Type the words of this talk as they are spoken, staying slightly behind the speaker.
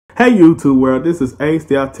Hey YouTube world, this is Ace,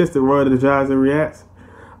 the Autistic Roy that Jazz and Reacts.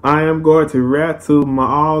 I am going to react to my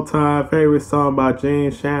all-time favorite song by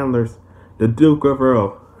Chandler's, The Duke of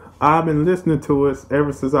Earl. I've been listening to it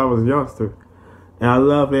ever since I was a youngster, and I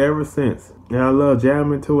love it ever since. And I love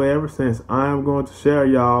jamming to it ever since. I am going to share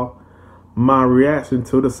y'all my reaction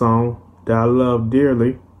to the song that I love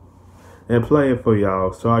dearly and play it for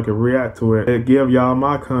y'all so I can react to it and give y'all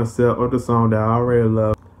my concept of the song that I already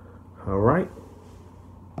love. Alright?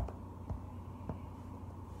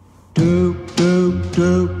 Duke, Duke,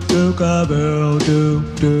 Duke, Duke of Earl,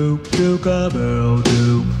 Duke, Duke, Duke of Earl,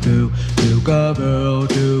 Duke, Duke, Duke of Earl,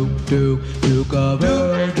 Duke, Duke, Duke of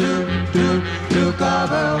Earl, Duke, Duke, Duke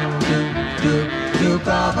of Earl, Duke, Duke, Duke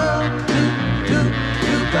of Earl, Duke, Duke,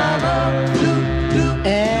 Duke of Earl, Duke, Duke.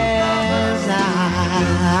 As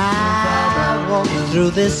I walk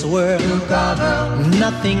through this world,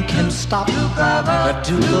 nothing can stop the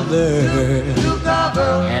Duke of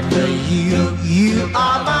Earl, and you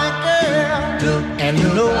are my girl, and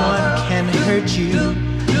no one can hurt you.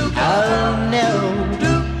 Oh no,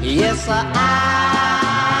 yes I.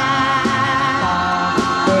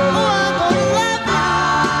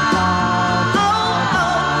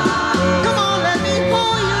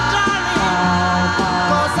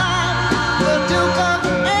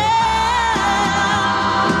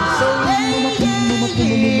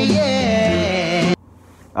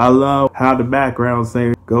 I love how the background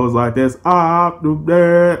sing goes like this, ah,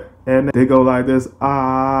 there, and they go like this,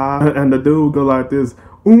 ah, and the dude go like this,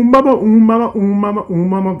 mama, mama, mama,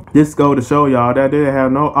 mama. This go to show y'all that they didn't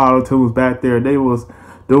have no auto-tunes back there. They was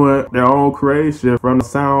doing their own creation from the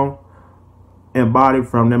sound embodied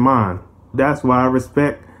from their mind. That's why I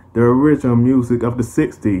respect the original music of the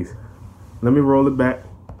 60s. Let me roll it back.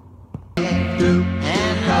 And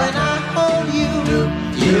when I hold you,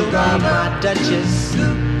 you are my Duchess,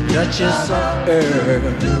 Duchess of Earl.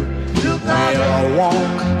 We'll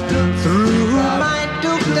walk through my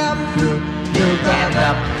dukedom, and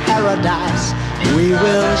the paradise we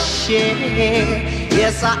will share.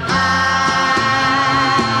 Yes, I'm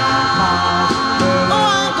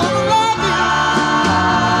gonna love you.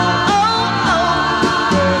 Oh,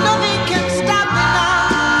 nothing can stop me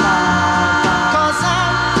now, 'cause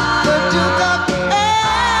I'm the Duke of Earl.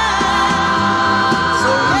 So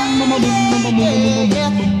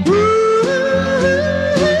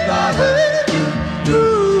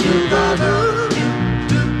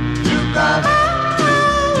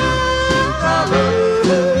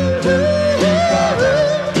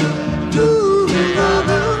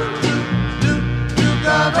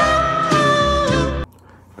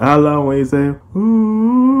I love when you say,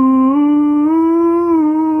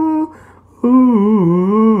 ooh,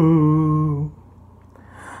 ooh,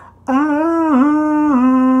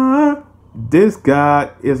 ah. This guy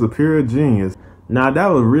is a pure genius. Now that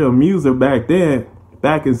was real music back then,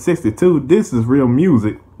 back in '62. This is real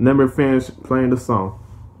music. Let me finish playing the song.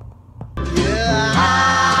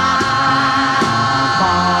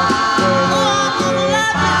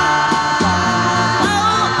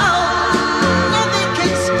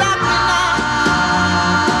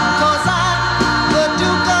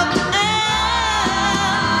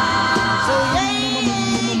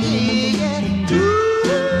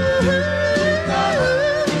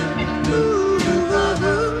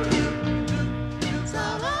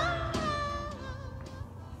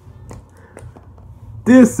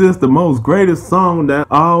 This is the most greatest song that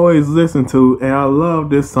I always listen to, and I love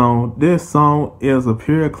this song. This song is a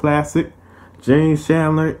pure classic.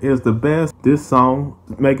 Chandler is the best. This song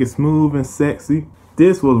make it smooth and sexy.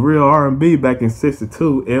 This was real R&B back in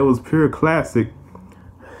 '62. It was pure classic.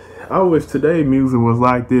 I wish today music was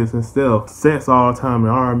like this instead of sex all the time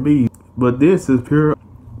and R&B. But this is pure,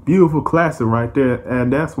 beautiful classic right there,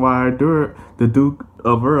 and that's why I adore the Duke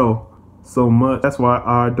of Earl so much. That's why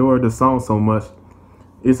I adore the song so much.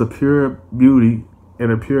 It's a pure beauty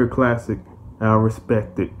and a pure classic. I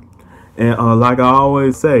respect it. And like I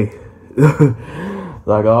always say, to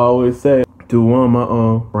one of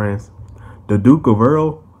my friends, the Duke of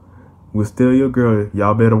Earl will steal your girl.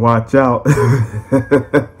 Y'all better watch out.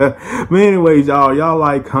 But anyways, y'all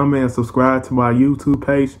like, comment, and subscribe to my YouTube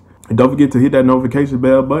page. And don't forget to hit that notification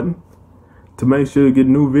bell button to make sure you get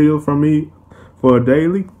new videos from me for a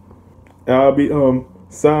daily. I'll be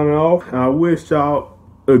signing off. I wish y'all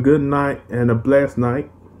a good night and a blessed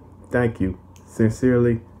night. Thank you.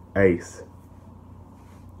 Sincerely, Ace.